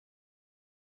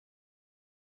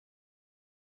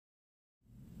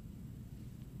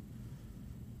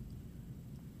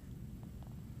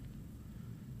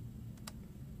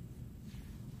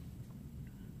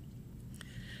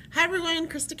Hi everyone,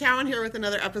 Crista Cowan here with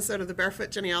another episode of The Barefoot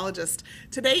Genealogist.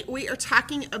 Today we are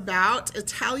talking about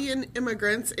Italian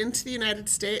immigrants into the United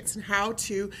States and how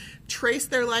to trace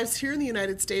their lives here in the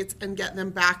United States and get them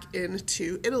back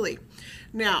into Italy.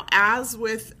 Now, as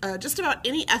with just about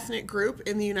any ethnic group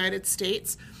in the United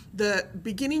States, the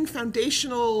beginning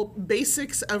foundational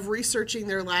basics of researching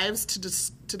their lives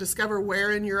to discover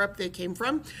where in Europe they came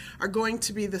from are going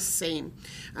to be the same.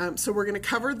 So we're going to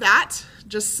cover that,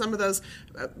 just some of those,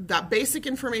 that basic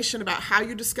information about how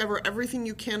you discover everything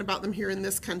you can about them here in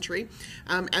this country.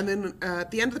 And then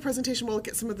at the end of the presentation, we'll look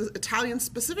at some of the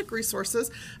Italian-specific resources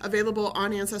available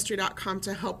on Ancestry.com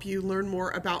to help you learn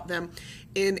more about them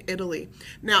in Italy.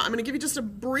 Now, I'm going to give you just a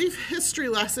brief history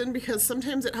lesson because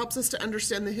sometimes it helps us to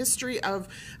understand the history of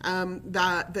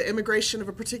the immigration of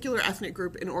a particular ethnic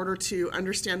group in order to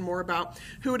understand more about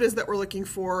who it is that we're looking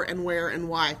for and where and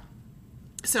why.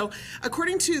 So,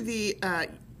 according to the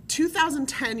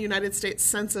 2010 United States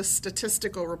Census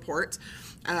Statistical Report,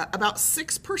 about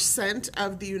 6%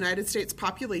 of the United States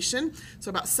population, so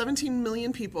about 17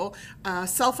 million people,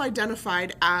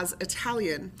 self-identified as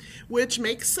Italian, which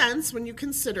makes sense when you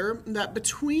consider that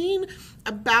between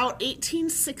about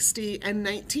 1860 and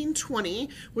 1920,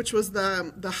 which was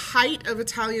the height of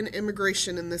Italian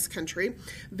immigration in this country,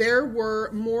 there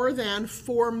were more than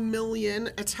 4 million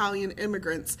Italian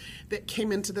immigrants that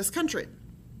came into this country.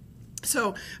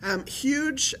 So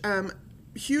huge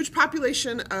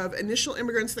population of initial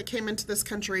immigrants that came into this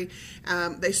country.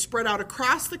 They spread out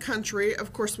across the country.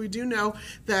 Of course, we do know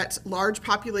that large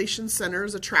population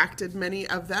centers attracted many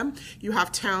of them. You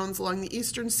have towns along the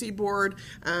eastern seaboard,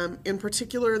 in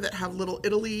particular, that have Little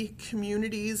Italy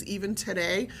communities even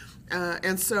today.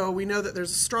 And so we know that there's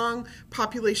a strong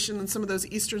population in some of those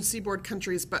eastern seaboard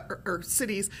countries, or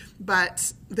cities,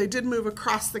 but they did move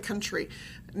across the country.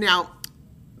 Now,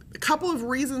 a couple of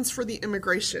reasons for the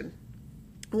immigration.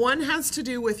 One has to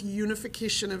do with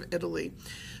unification of Italy.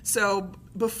 So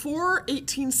before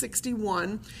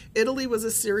 1861, Italy was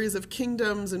a series of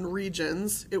kingdoms and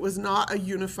regions. It was not a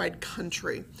unified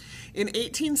country. In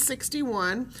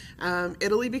 1861,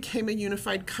 Italy became a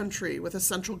unified country with a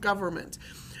central government.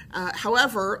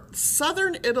 However,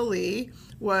 southern Italy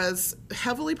was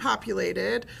heavily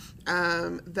populated.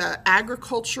 The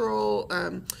agricultural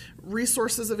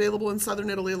resources available in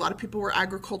southern Italy, a lot of people were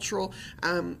agricultural,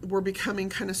 were becoming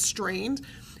kind of strained.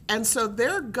 And so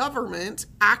their government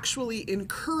actually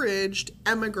encouraged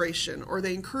emigration, or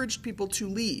they encouraged people to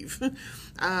leave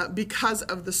because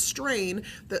of the strain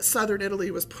that southern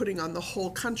Italy was putting on the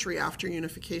whole country after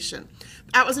unification.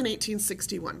 That was in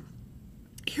 1861.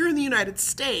 Here in the United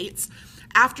States,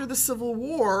 after the Civil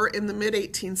War in the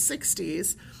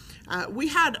mid-1860s, we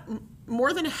had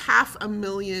more than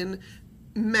 500,000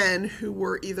 men who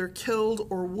were either killed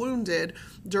or wounded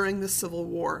during the Civil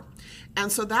War. And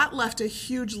so that left a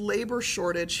huge labor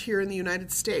shortage here in the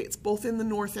United States, both in the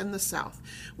North and the South.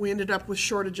 We ended up with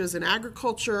shortages in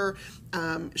agriculture,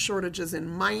 shortages in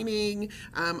mining,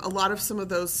 a lot of some of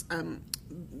those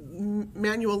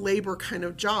manual labor kind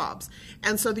of jobs.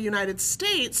 And so the United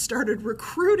States started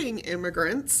recruiting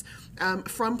immigrants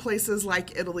from places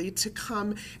like Italy to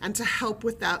come and to help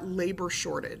with that labor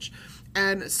shortage.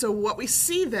 And so what we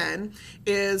see then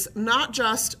is not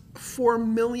just 4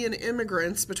 million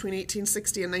immigrants between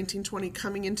 1860 and 1920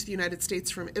 coming into the United States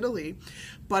from Italy,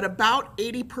 but about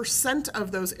 80%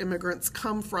 of those immigrants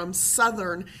come from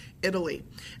southern Italy.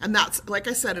 And that's, like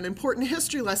I said, an important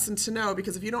history lesson to know,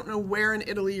 because if you don't know where in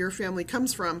Italy your family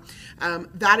comes from,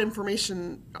 that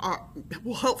information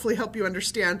will hopefully help you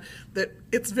understand that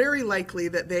it's very likely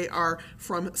that they are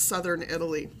from southern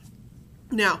Italy.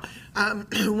 Now,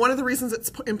 one of the reasons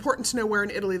it's important to know where in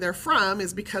Italy they're from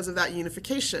is because of that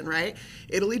unification, right?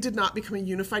 Italy did not become a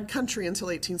unified country until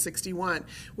 1861,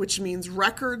 which means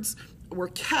records were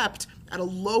kept at a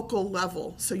local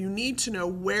level. So you need to know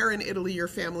where in Italy your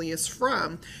family is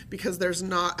from, because there's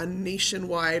not a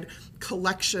nationwide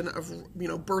collection of,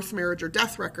 birth, marriage, or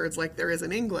death records like there is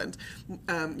in England.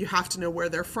 You have to know where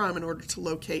they're from in order to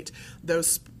locate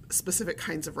those specific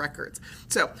kinds of records.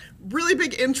 So really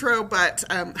big intro, but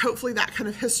hopefully that kind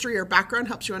of history or background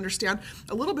helps you understand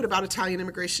a little bit about Italian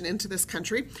immigration into this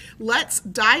country. Let's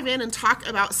dive in and talk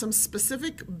about some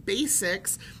specific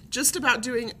basics just about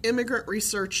doing immigrant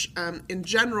research in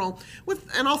general,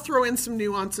 and I'll throw in some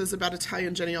nuances about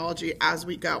Italian genealogy as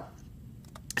we go.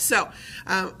 So,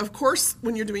 of course,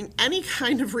 when you're doing any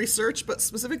kind of research, but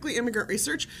specifically immigrant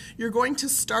research, you're going to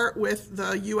start with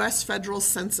the U.S. federal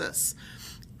census.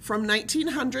 From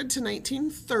 1900 to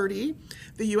 1930,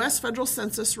 the U.S. federal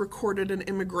census recorded an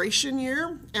immigration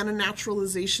year and a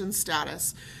naturalization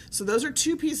status. So those are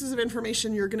two pieces of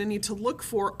information you're going to need to look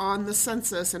for on the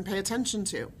census and pay attention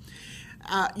to.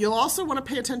 You'll also want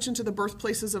to pay attention to the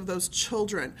birthplaces of those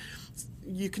children.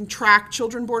 You can track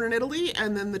children born in Italy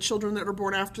and then the children that are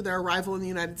born after their arrival in the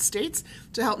United States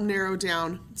to help narrow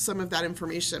down some of that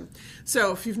information.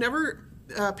 So if you've never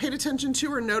paid attention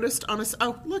to or noticed on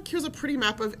oh, look, here's a pretty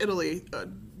map of Italy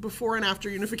before and after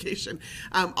unification.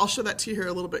 I'll show that to you here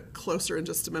a little bit closer in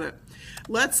just a minute.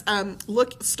 Let's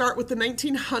start with the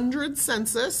 1900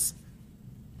 census.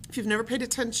 If you've never paid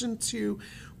attention to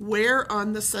where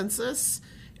on the census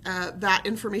that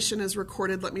information is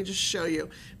recorded, let me just show you.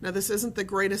 Now, this isn't the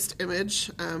greatest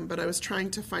image, but I was trying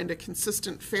to find a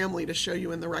consistent family to show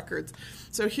you in the records.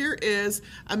 So here is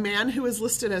a man who is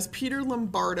listed as Peter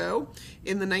Lombardo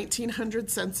in the 1900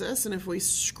 census, and if we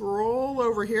scroll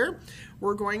over here,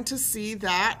 we're going to see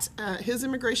that his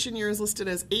immigration year is listed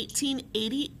as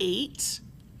 1888,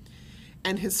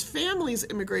 and his family's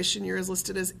immigration year is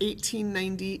listed as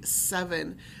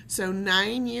 1897. So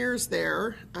 9 years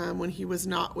there when he was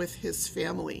not with his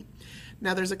family.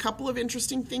 Now there's a couple of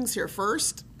interesting things here.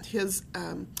 First, his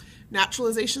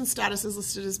naturalization status is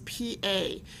listed as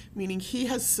PA, meaning he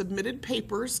has submitted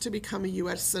papers to become a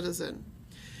U.S. citizen.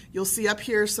 You'll see up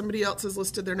here somebody else has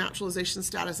listed their naturalization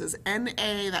status as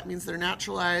NA, that means they're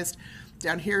naturalized.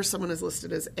 Down here, someone is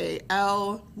listed as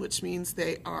AL, which means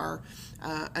they are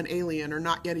an alien or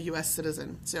not yet a U.S.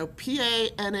 citizen. So PA,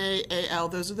 NA, AL,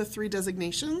 those are the three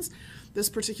designations. This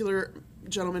particular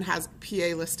gentleman has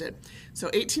PA listed. So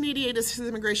 1888 is his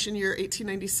immigration year,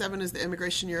 1897 is the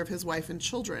immigration year of his wife and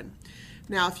children.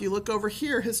 Now, if you look over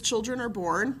here, his children are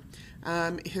born.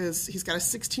 He's got a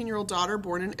 16-year-old daughter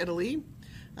born in Italy,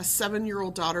 a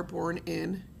 7-year-old daughter born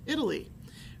in Italy.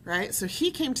 Right? So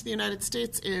he came to the United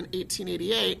States in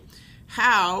 1888.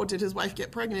 How did his wife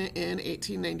get pregnant in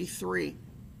 1893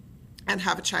 and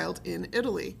have a child in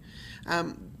Italy?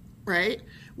 Right?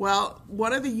 Well,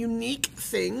 one of the unique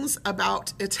things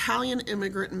about Italian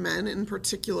immigrant men in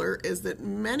particular is that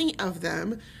many of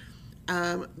them,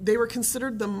 they were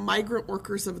considered the migrant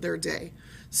workers of their day.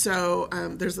 So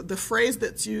there's the phrase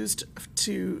that's used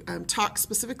to talk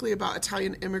specifically about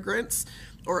Italian immigrants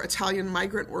or Italian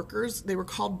migrant workers. They were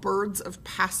called birds of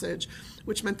passage,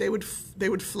 which meant they would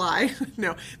fly.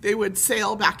 No, they would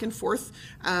sail back and forth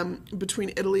between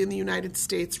Italy and the United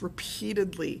States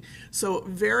repeatedly. So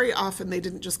very often they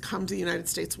didn't just come to the United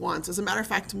States once. As a matter of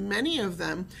fact, many of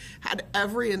them had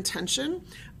every intention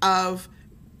of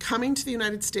coming to the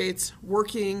United States,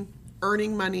 working,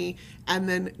 earning money, and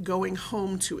then going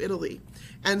home to Italy.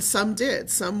 And some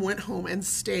did. Some went home and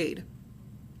stayed.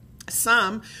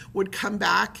 Some would come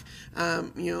back,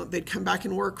 they'd come back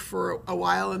and work for a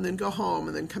while and then go home,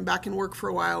 and then come back and work for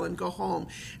a while and go home,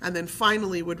 and then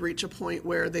finally would reach a point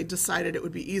where they decided it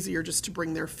would be easier just to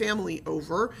bring their family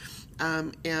over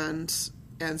and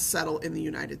settle in the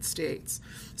United States.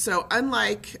 So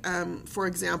unlike, for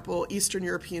example, Eastern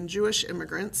European Jewish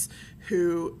immigrants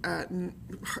who,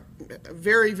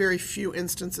 very, very few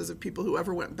instances of people who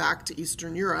ever went back to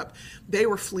Eastern Europe, they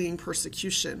were fleeing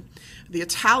persecution. The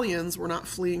Italians were not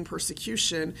fleeing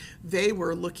persecution. They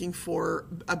were looking for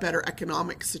a better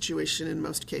economic situation in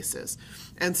most cases.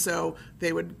 And so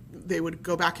they would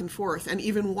go back and forth. And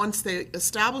even once they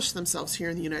established themselves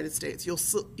here in the United States,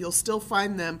 you'll still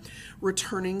find them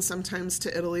returning sometimes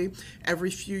to Italy every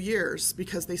few years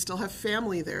because they still have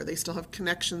family there. They still have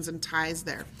connections and ties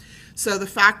there. So the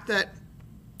fact that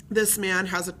this man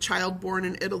has a child born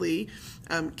in Italy,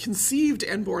 conceived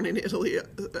and born in Italy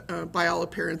by all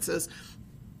appearances,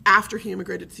 after he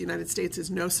immigrated to the United States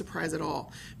is no surprise at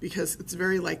all, because it's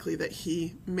very likely that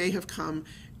he may have come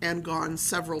and gone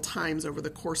several times over the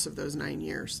course of those 9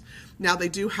 years. Now, they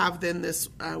do have then this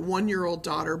 1-year-old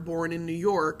daughter born in New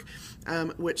York,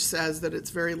 which says that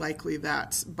it's very likely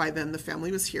that by then the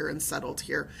family was here and settled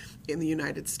here in the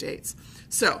United States.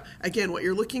 So, again, what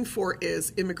you're looking for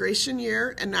is immigration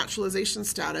year and naturalization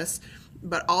status,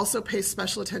 but also pay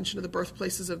special attention to the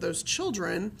birthplaces of those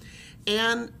children.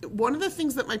 And one of the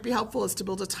things that might be helpful is to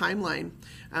build a timeline.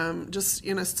 Just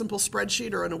in a simple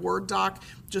spreadsheet or in a Word doc,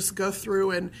 just go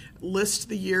through and list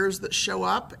the years that show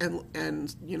up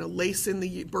and lace in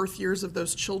the birth years of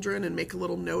those children and make a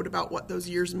little note about what those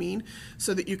years mean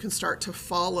so that you can start to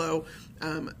follow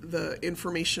the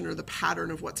information or the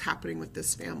pattern of what's happening with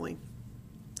this family.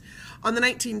 On the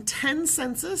 1910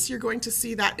 census, you're going to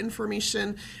see that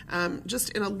information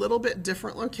just in a little bit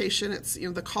different location. It's,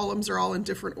 the columns are all in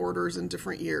different orders and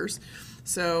different years.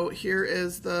 So here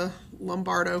is the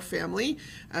Lombardo family.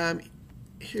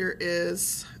 here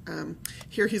is,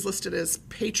 here he's listed as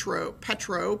Petro,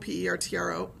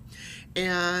 P-E-R-T-R-O.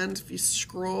 And if you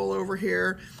scroll over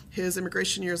here, his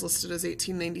immigration year is listed as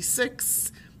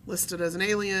 1896, listed as an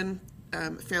alien.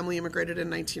 Family immigrated in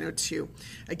 1902.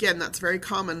 Again, that's very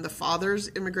common. The father's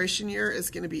immigration year is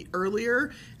going to be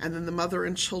earlier, and then the mother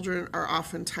and children are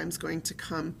oftentimes going to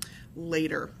come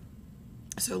later.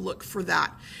 So look for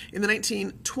that. In the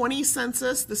 1920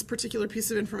 census, this particular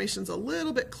piece of information is a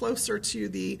little bit closer to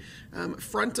the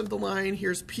front of the line.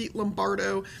 Here's Pete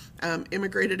Lombardo,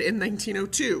 immigrated in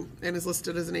 1902 and is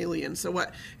listed as an alien. So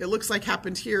what it looks like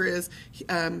happened here is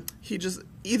he just,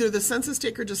 either the census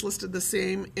taker just listed the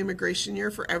same immigration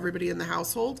year for everybody in the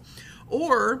household,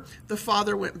 or the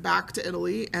father went back to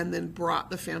Italy and then brought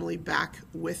the family back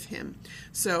with him.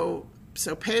 So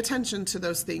pay attention to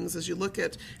those things as you look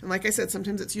at, and like I said,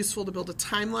 sometimes it's useful to build a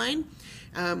timeline.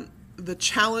 The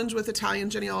challenge with Italian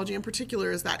genealogy in particular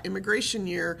is that immigration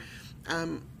year,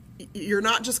 you're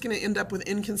not just going to end up with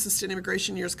inconsistent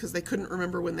immigration years because they couldn't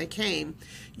remember when they came.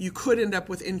 You could end up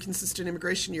with inconsistent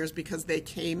immigration years because they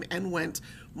came and went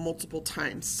multiple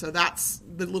times. So that's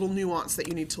the little nuance that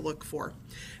you need to look for.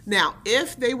 Now,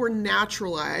 if they were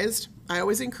naturalized, I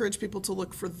always encourage people to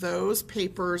look for those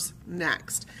papers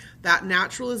next. That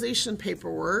naturalization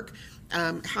paperwork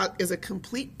is a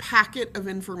complete packet of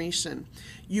information.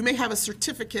 You may have a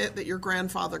certificate that your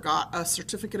grandfather got, a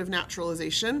certificate of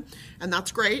naturalization, and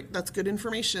that's great, that's good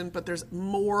information, but there's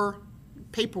more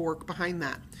paperwork behind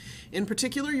that. In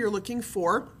particular, you're looking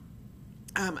for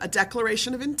a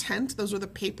declaration of intent. Those are the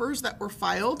papers that were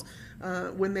filed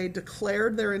when they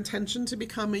declared their intention to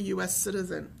become a U.S.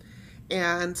 citizen.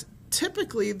 And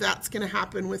typically, that's going to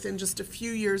happen within just a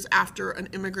few years after an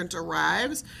immigrant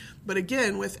arrives. But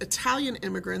again, with Italian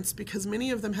immigrants, because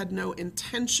many of them had no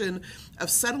intention of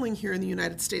settling here in the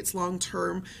United States long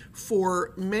term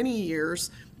for many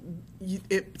years,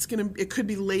 it could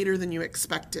be later than you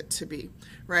expect it to be,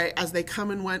 right? As they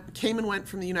came and went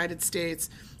from the United States,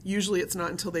 usually it's not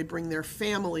until they bring their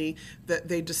family that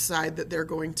they decide that they're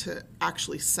going to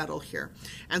actually settle here.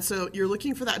 And so you're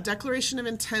looking for that declaration of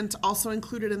intent. Also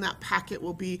included in that packet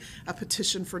will be a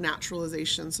petition for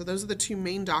naturalization. So those are the two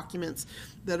main documents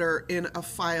that are in a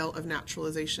file of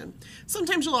naturalization.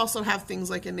 Sometimes you'll also have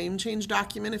things like a name change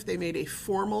document if they made a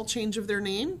formal change of their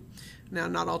name. Now,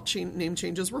 not all name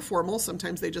changes were formal.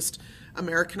 Sometimes they just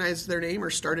Americanized their name or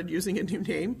started using a new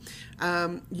name.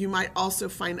 You might also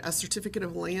find a certificate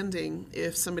of landing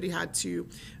if somebody had to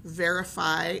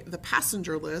verify the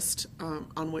passenger list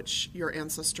on which your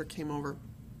ancestor came over.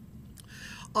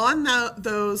 On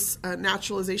that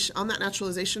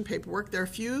naturalization paperwork, there are a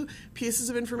few pieces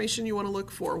of information you want to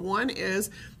look for. One is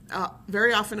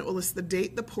very often it will list the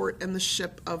date, the port, and the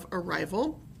ship of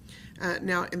arrival.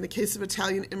 Now, in the case of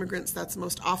Italian immigrants, that's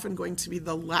most often going to be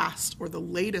the last or the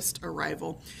latest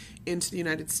arrival into the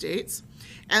United States.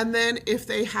 And then if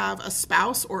they have a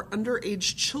spouse or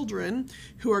underage children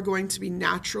who are going to be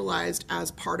naturalized as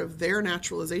part of their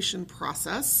naturalization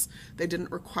process, they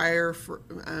didn't require,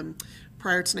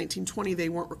 prior to 1920, they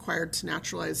weren't required to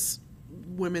naturalize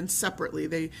women separately.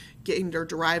 They gained or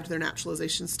derived their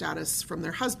naturalization status from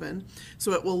their husband.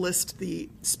 So it will list the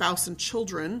spouse and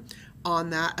children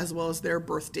on that, as well as their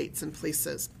birth dates and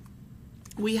places.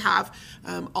 We have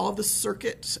all of the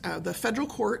circuit, the federal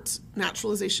court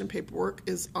naturalization paperwork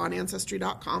is on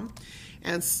Ancestry.com,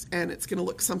 and it's going to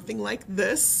look something like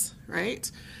this, right?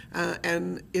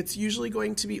 And it's usually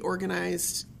going to be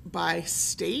organized by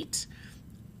state.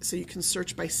 So you can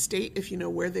search by state if you know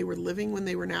where they were living when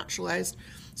they were naturalized.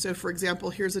 So for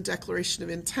example, here's a declaration of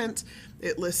intent.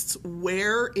 It lists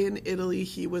where in Italy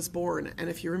he was born. And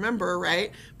if you remember,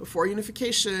 right, before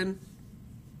unification,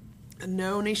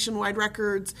 no nationwide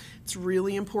records. It's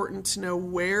really important to know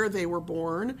where they were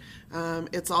born.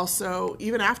 It's also,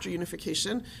 even after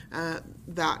unification,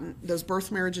 that those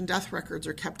birth, marriage, and death records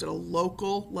are kept at a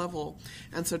local level.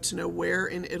 And so to know where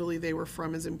in Italy they were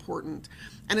from is important.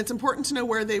 And it's important to know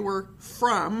where they were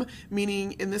from,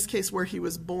 meaning in this case where he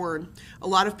was born. A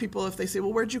lot of people, if they say,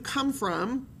 well, where'd you come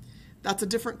from? That's a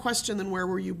different question than where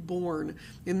were you born.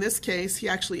 In this case, he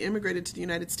actually immigrated to the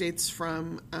United States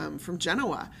from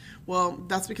Genoa. Well,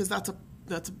 that's because that's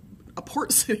a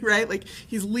port city, right? Like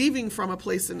he's leaving from a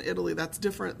place in Italy that's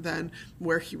different than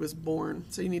where he was born.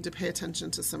 So you need to pay attention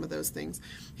to some of those things.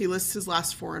 He lists his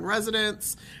last foreign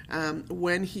residence,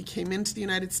 when he came into the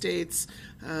United States,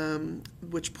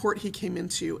 which port he came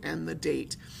into, and the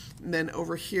date. And then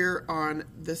over here on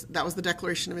this, that was the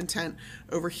declaration of intent.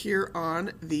 Over here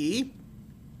on the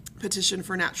petition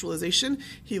for naturalization,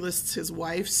 he lists his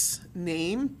wife's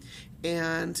name,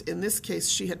 and in this case,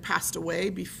 she had passed away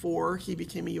before he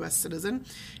became a U.S. citizen,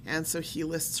 and so he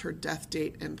lists her death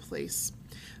date and place.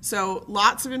 So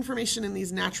lots of information in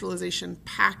these naturalization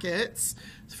packets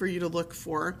for you to look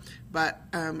for, but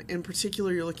in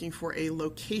particular, you're looking for a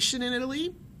location in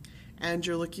Italy, and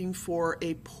you're looking for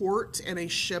a port and a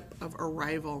ship of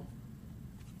arrival.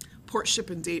 Port, ship,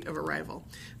 and date of arrival.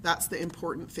 That's the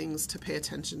important things to pay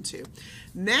attention to.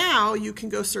 Now you can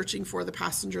go searching for the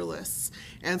passenger lists.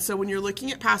 And so when you're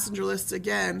looking at passenger lists,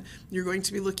 again, you're going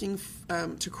to be looking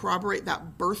to corroborate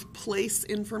that birthplace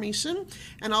information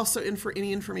and also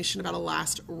any information about a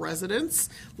last residence.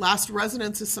 Last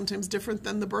residence is sometimes different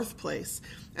than the birthplace.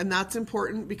 And that's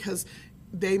important because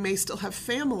they may still have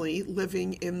family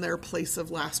living in their place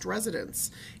of last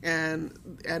residence, and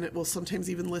it will sometimes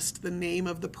even list the name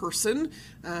of the person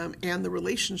and the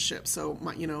relationship. So,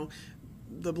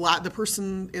 the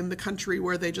person in the country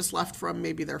where they just left from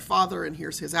may be their father, and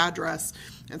here's his address,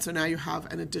 and so now you have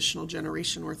an additional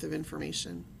generation worth of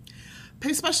information.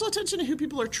 Pay special attention to who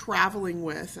people are traveling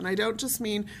with, and I don't just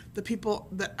mean the people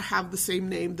that have the same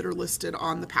name that are listed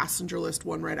on the passenger list,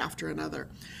 one right after another.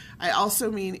 I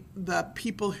also mean the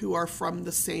people who are from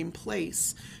the same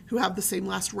place, who have the same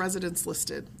last residence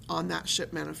listed on that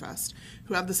ship manifest,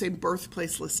 who have the same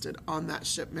birthplace listed on that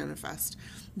ship manifest.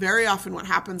 Very often what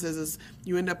happens is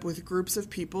you end up with groups of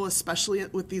people, especially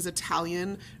with these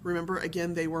Italian, remember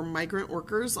again, they were migrant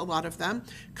workers, a lot of them,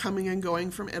 coming and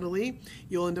going from Italy.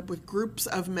 You'll end up with groups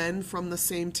of men from the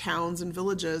same towns and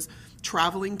villages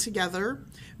traveling together.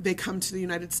 They come to the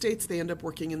United States, they end up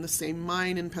working in the same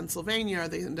mine in Pennsylvania, or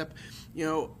they end up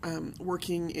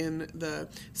working in the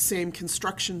same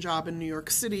construction job in New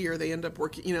York City, or they end up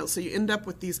working, so you end up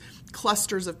with these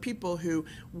clusters of people who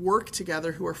work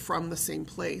together who are from the same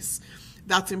place.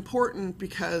 That's important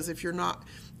because if you're not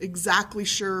exactly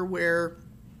sure where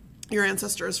your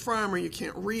ancestor is from, or you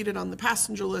can't read it on the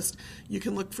passenger list, you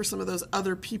can look for some of those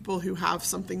other people who have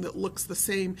something that looks the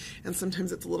same, and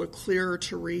sometimes it's a little clearer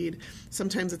to read.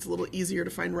 Sometimes it's a little easier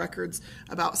to find records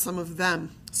about some of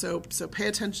them. So pay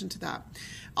attention to that.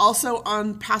 Also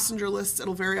on passenger lists,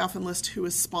 it'll very often list who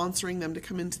is sponsoring them to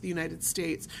come into the United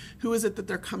States. Who is it that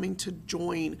they're coming to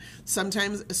join?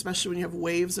 Sometimes, especially when you have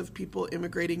waves of people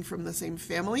immigrating from the same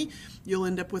family, you'll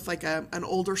end up with like an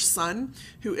older son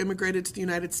who immigrated to the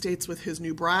United States with his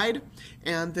new bride,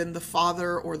 and then the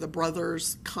father or the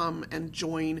brothers come and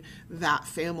join that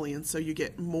family, and so you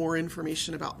get more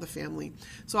information about the family.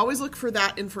 So always look for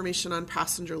that information on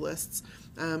passenger lists.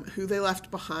 Who they left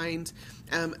behind.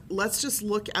 Let's just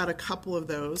look at a couple of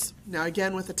those. Now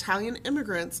again, with Italian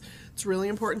immigrants, it's really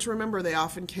important to remember they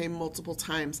often came multiple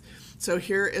times. So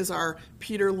here is our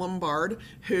Peter Lombard,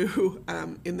 who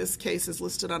in this case is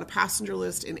listed on a passenger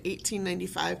list in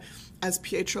 1895 as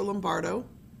Pietro Lombardo.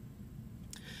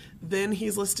 Then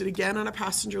he's listed again on a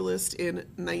passenger list in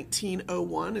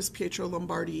 1901 as Pietro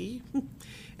Lombardi.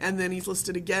 And then he's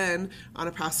listed again on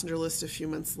a passenger list a few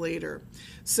months later.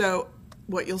 So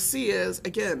what you'll see is,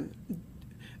 again,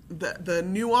 the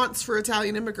nuance for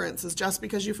Italian immigrants is just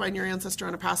because you find your ancestor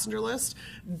on a passenger list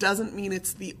doesn't mean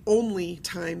it's the only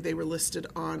time they were listed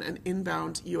on an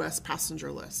inbound U.S.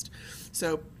 passenger list.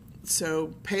 So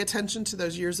pay attention to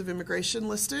those years of immigration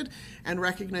listed and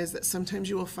recognize that sometimes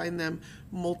you will find them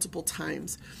multiple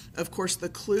times. Of course, the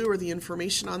clue or the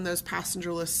information on those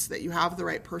passenger lists that you have the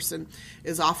right person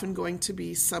is often going to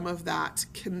be some of that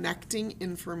connecting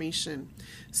information.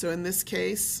 So in this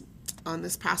case, on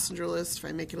this passenger list, if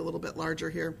I make it a little bit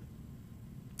larger here,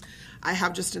 I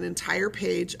have just an entire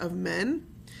page of men.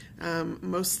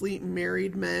 Mostly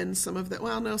married men, some of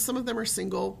them are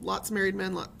single, lots married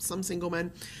men, some single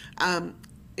men,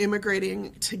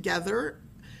 immigrating together,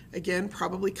 again,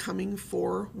 probably coming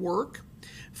for work.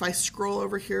 If I scroll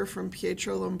over here from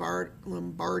Pietro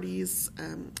Lombardi's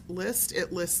list,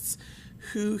 it lists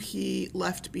who he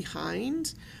left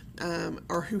behind,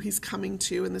 or who he's coming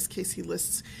to. In this case, he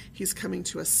lists he's coming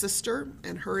to a sister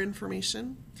and her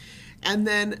information. And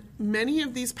then many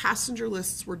of these passenger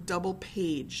lists were double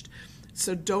paged.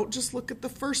 So don't just look at the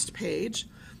first page.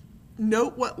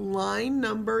 Note what line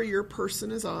number your person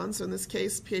is on. So in this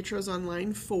case, Pietro's on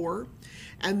line 4.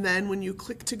 And then when you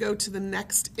click to go to the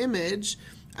next image,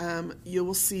 you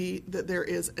will see that there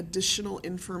is additional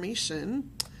information.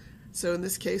 So in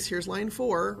this case, here's line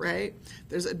 4, right?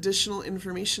 There's additional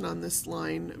information on this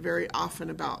line very often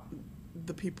about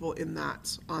the people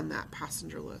on that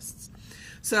passenger lists.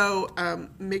 So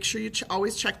make sure you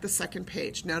always check the second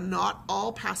page. Now, not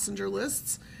all passenger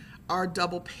lists are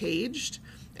double paged.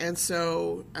 And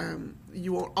so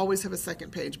you won't always have a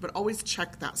second page, but always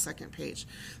check that second page.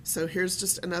 So here's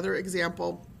just another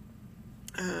example.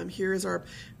 Here is our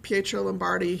Pietro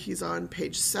Lombardi. He's on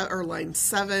line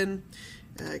 7.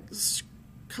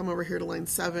 Come over here to line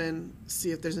 7,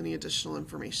 see if there's any additional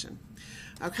information.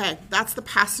 Okay, that's the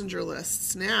passenger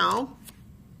lists. Now,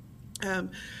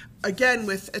 again,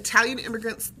 with Italian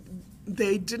immigrants,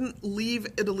 they didn't leave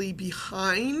Italy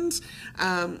behind.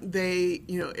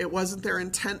 It wasn't their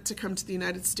intent to come to the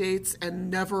United States and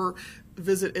never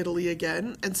visit Italy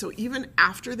again. And so even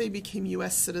after they became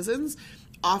U.S. citizens,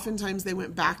 oftentimes they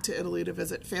went back to Italy to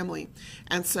visit family.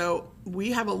 And so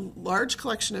we have a large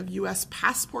collection of U.S.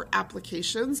 passport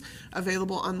applications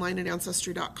available online at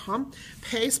Ancestry.com.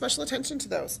 Pay special attention to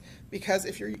those, because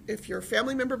if your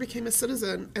family member became a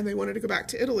citizen and they wanted to go back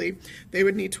to Italy, they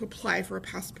would need to apply for a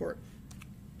passport.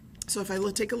 So if I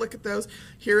take a look at those,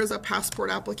 here is a passport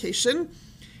application,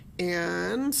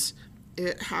 and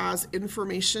it has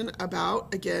information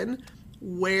about, again,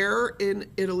 where in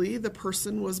Italy the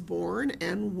person was born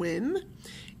and when.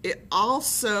 It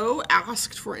also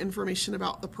asked for information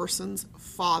about the person's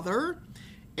father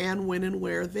and when and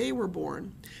where they were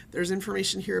born. There's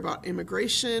information here about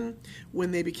immigration,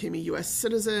 when they became a U.S.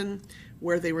 citizen,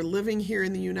 where they were living here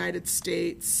in the United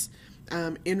States,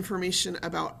 information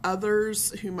about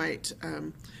others who might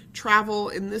travel.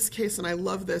 In this case, and I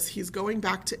love this, he's going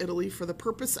back to Italy for the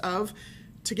purpose of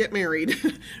to get married,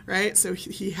 right? So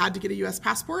he had to get a U.S.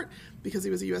 passport because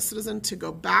he was a U.S. citizen to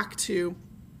go back to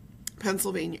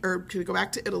Pennsylvania, or to go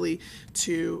back to Italy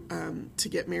to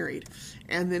get married.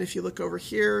 And then if you look over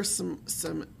here,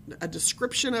 a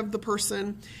description of the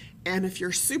person. And if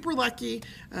you're super lucky,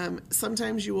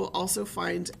 sometimes you will also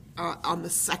find on the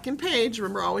second page,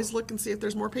 remember, always look and see if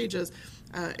there's more pages.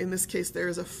 In this case, there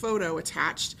is a photo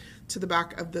attached to the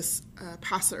back of this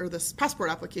passport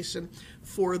application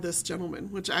for this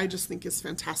gentleman, which I just think is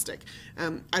fantastic.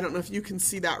 I don't know if you can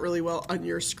see that really well on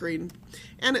your screen,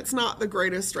 and it's not the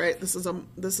greatest, right? This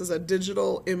is a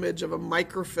digital image of a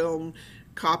microfilm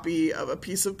copy of a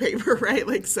piece of paper, right?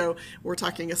 Like, so we're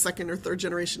talking a second or third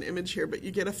generation image here, but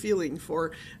you get a feeling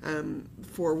for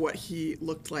what he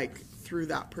looked like through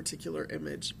that particular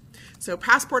image. So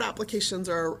passport applications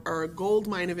are a gold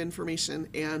mine of information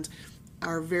and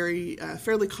are very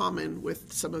fairly common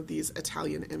with some of these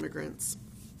Italian immigrants.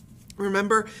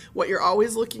 Remember, what you're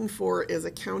always looking for is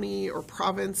a county or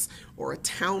province or a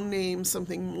town name,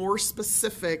 something more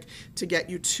specific to get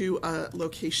you to a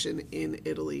location in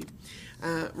Italy.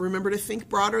 Remember to think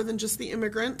broader than just the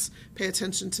immigrant. Pay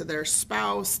attention to their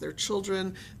spouse, their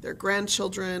children, their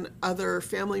grandchildren, other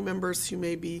family members who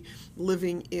may be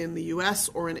living in the U.S.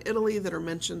 or in Italy that are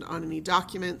mentioned on any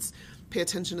documents. Pay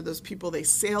attention to those people they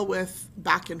sail with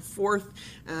back and forth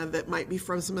that might be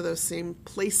from some of those same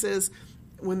places.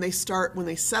 When they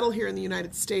settle here in the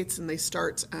United States and they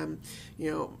start,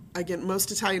 again, most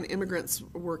Italian immigrants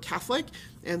were Catholic,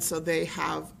 and so they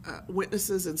have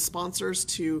witnesses and sponsors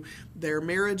to their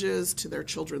marriages, to their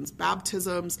children's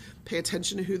baptisms. Pay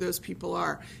attention to who those people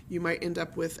are. You might end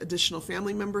up with additional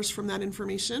family members from that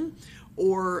information,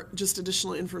 or just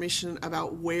additional information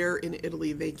about where in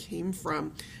Italy they came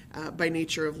from by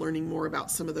nature of learning more about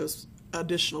some of those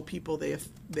additional people they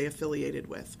affiliated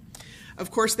with. Of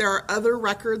course, there are other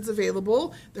records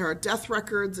available. There are death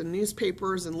records and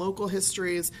newspapers and local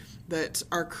histories that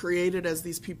are created as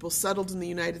these people settled in the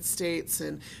United States,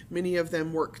 and many of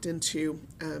them worked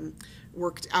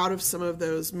out of some of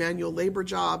those manual labor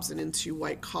jobs and into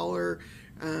white-collar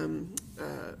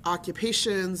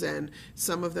occupations, and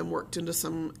some of them worked into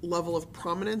some level of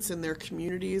prominence in their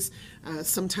communities,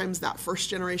 sometimes that first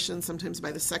generation, sometimes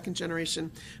by the second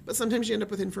generation, but sometimes you end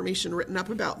up with information written up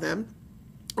about them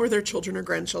or their children or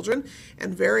grandchildren,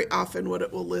 and very often what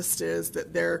it will list is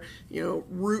that their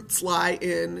roots lie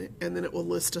in, and then it will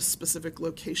list a specific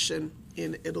location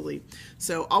in Italy.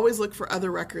 So always look for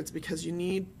other records because you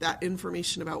need that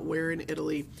information about where in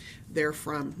Italy they're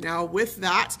from. Now with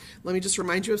that, let me just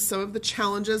remind you of some of the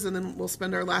challenges, and then we'll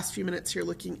spend our last few minutes here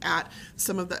looking at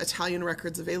some of the Italian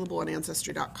records available on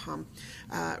Ancestry.com.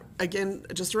 Again,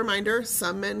 just a reminder,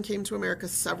 some men came to America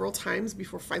several times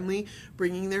before finally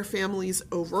bringing their families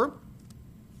over.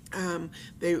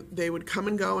 They would come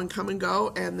and go,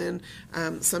 and then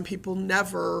some people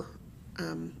never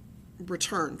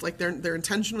returned. Like their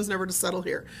intention was never to settle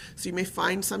here. So you may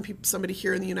find somebody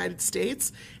here in the United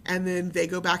States, and then they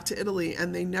go back to Italy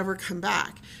and they never come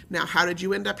back. Now, how did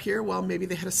you end up here? Well, maybe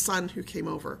they had a son who came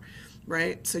over.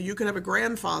 right? So you could have a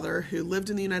grandfather who lived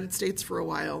in the United States for a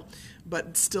while,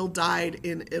 but still died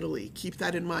in Italy. Keep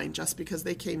that in mind. Just because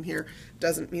they came here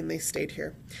doesn't mean they stayed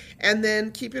here. And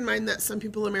then keep in mind that some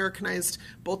people Americanized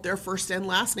both their first and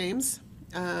last names.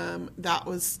 That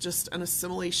was just an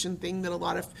assimilation thing that a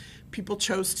lot of people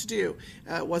chose to do.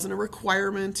 It wasn't a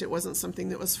requirement. It wasn't something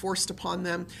that was forced upon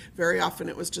them. Very often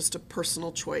it was just a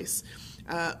personal choice.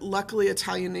 Luckily,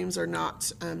 Italian names are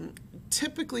not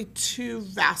typically too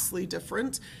vastly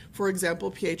different. For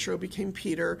example, Pietro became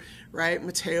Peter, right?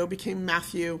 Matteo became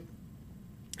Matthew.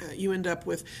 You end up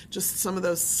with just some of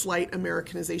those slight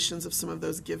Americanizations of some of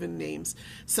those given names.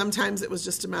 Sometimes it was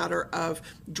just a matter of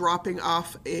dropping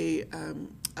off a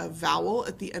vowel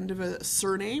at the end of a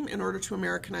surname in order to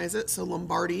Americanize it. So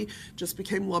Lombardi just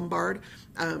became Lombard.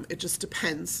 It just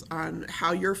depends on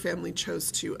how your family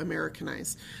chose to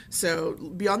Americanize. So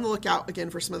be on the lookout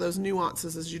again for some of those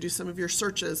nuances as you do some of your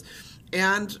searches,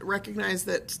 and recognize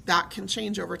that that can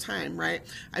change over time, right?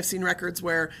 I've seen records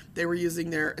where they were using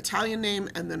their Italian name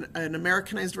and then an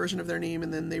Americanized version of their name,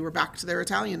 and then they were back to their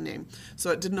Italian name.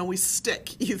 So it didn't always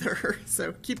stick either.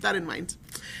 So keep that in mind.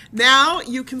 Now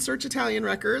you can search Italian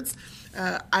records.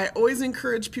 I always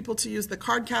encourage people to use the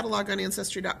card catalog on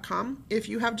Ancestry.com. If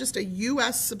you have just a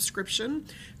U.S. subscription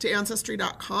to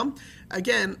Ancestry.com,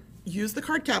 again, use the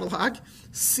card catalog,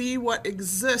 see what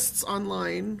exists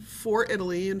online for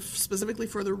Italy and specifically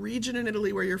for the region in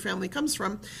Italy where your family comes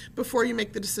from before you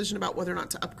make the decision about whether or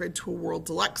not to upgrade to a World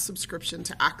Deluxe subscription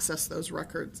to access those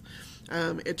records.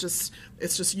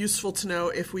 It's just useful to know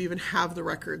if we even have the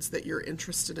records that you're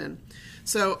interested in.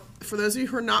 So for those of you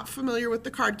who are not familiar with the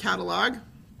card catalog,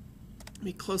 let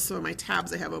me close some of my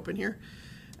tabs I have open here.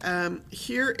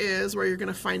 Here is where you're going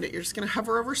to find it. You're just going to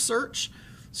hover over search,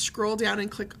 scroll down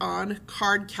and click on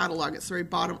card catalog. It's the very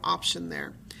bottom option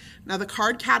there. Now the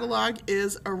card catalog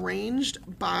is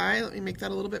arranged by, let me make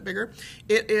that a little bit bigger.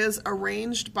 It is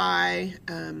arranged by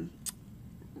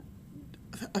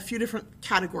a few different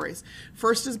categories.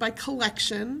 First is by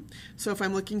collection. So if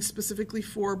I'm looking specifically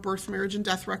for birth, marriage, and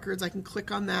death records, I can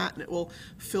click on that and it will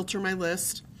filter my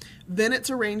list. Then it's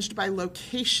arranged by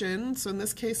location. So in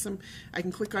this case, I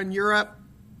can click on Europe,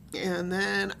 and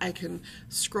then I can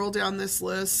scroll down this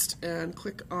list and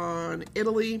click on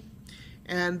Italy.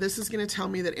 And this is going to tell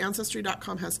me that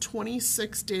Ancestry.com has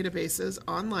 26 databases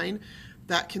online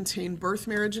that contain birth,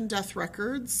 marriage, and death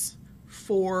records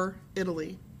for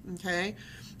Italy. Okay,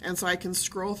 and so I can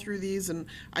scroll through these and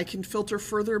I can filter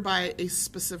further by a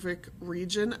specific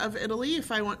region of Italy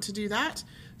if I want to do that.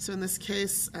 So in this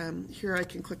case, here I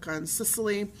can click on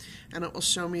Sicily, and it will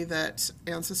show me that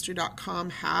Ancestry.com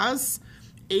has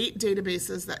 8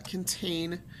 databases that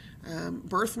contain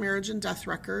birth, marriage, and death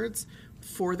records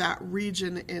for that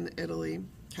region in Italy.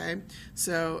 Okay,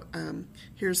 so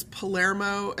here's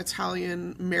Palermo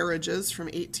Italian marriages from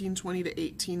 1820 to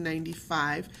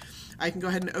 1895. I can go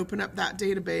ahead and open up that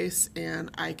database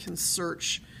and I can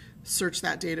search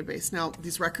that database. Now,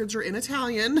 these records are in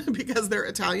Italian because they're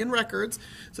Italian records,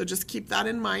 so just keep that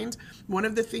in mind. One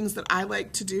of the things that I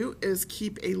like to do is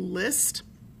keep a list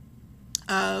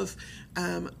of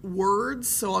words.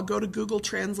 So I'll go to Google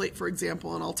Translate, for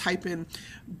example, and I'll type in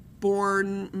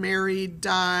born, married,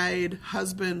 died,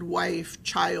 husband, wife,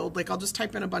 child. Like I'll just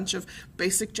type in a bunch of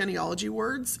basic genealogy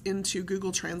words into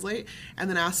Google Translate and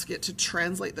then ask it to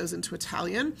translate those into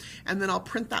Italian. And then I'll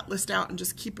print that list out and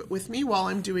just keep it with me while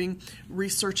I'm doing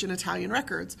research in Italian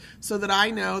records, so that I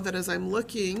know that as I'm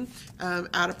looking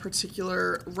at a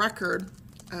particular record,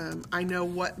 I know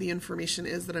what the information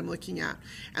is that I'm looking at.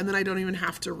 And then I don't even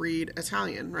have to read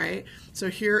Italian, right? So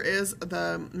here is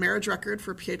the marriage record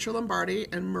for Pietro Lombardi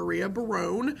and Maria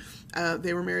Barone.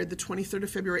 They were married the 23rd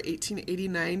of February,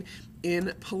 1889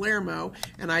 in Palermo.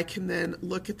 And I can then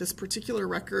look at this particular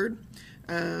record.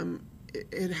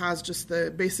 It has just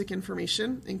the basic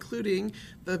information, including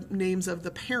the names of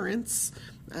the parents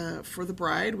for the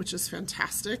bride, which is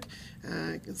fantastic.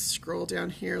 I can scroll down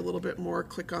here a little bit more,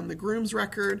 click on the groom's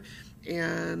record,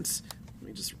 and let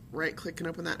me just right-click and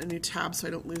open that in a new tab so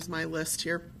I don't lose my list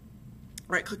here.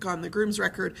 Right-click on the groom's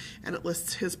record, and it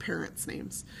lists his parents'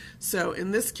 names. So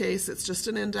in this case, it's just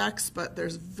an index, but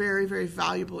there's very, very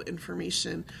valuable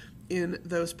information in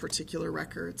those particular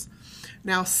records.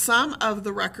 Now, some of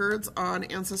the records on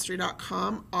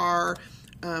Ancestry.com are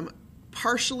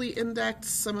partially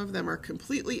indexed. Some of them are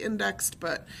completely indexed,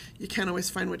 but you can't always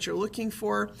find what you're looking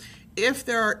for. If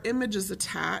there are images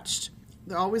attached,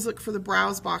 always look for the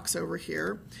browse box over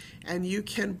here, and you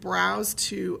can browse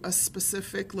to a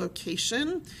specific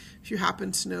location. If you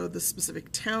happen to know the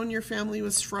specific town your family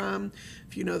was from,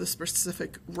 if you know the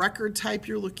specific record type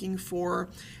you're looking for,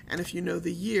 and if you know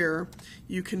the year,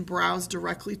 you can browse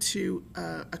directly to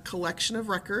a collection of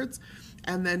records.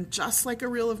 And then, just like a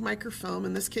reel of microfilm,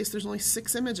 in this case there's only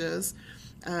 6 images,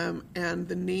 and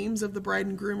the names of the bride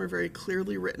and groom are very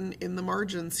clearly written in the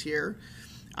margins here.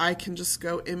 I can just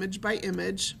go image by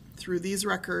image through these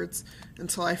records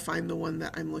until I find the one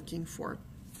that I'm looking for.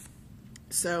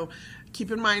 So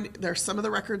keep in mind, there are some of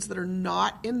the records that are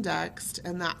not indexed,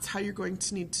 and that's how you're going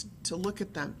to need to look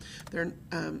at them.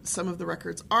 Some of the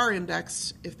records are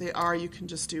indexed. If they are, you can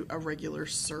just do a regular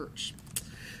search.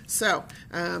 So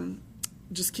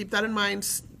just keep that in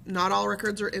mind. Not all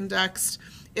records are indexed.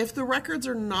 If the records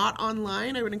are not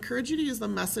online, I would encourage you to use the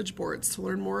message boards to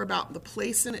learn more about the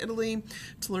place in Italy,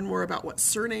 to learn more about what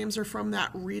surnames are from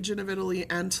that region of Italy,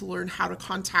 and to learn how to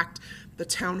contact the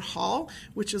town hall,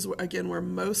 which is, again, where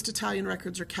most Italian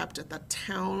records are kept, at that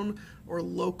town or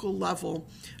local level,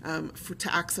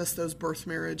 to access those birth,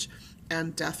 marriage,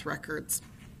 and death records.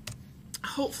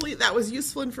 Hopefully that was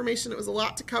useful information. It was a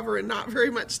lot to cover in not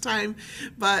very much time,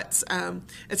 but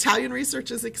Italian research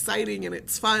is exciting and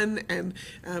it's fun, and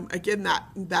again,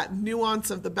 that nuance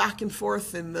of the back and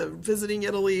forth and the visiting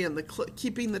Italy and the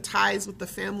keeping the ties with the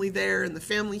family there and the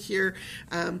family here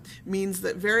means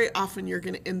that very often you're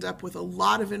going to end up with a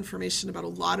lot of information about a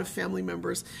lot of family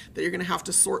members that you're going to have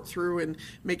to sort through and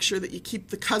make sure that you keep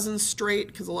the cousins straight,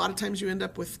 because a lot of times you end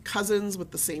up with cousins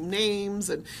with the same names,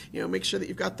 and make sure that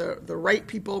you've got the right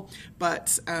people,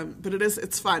 but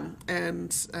it's fun,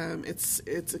 and it's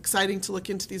exciting to look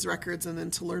into these records and then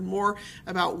to learn more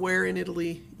about where in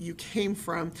Italy you came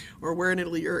from, or where in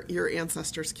Italy your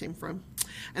ancestors came from.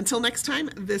 Until next time,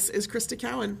 this is Crista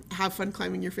Cowan. Have fun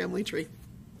climbing your family tree.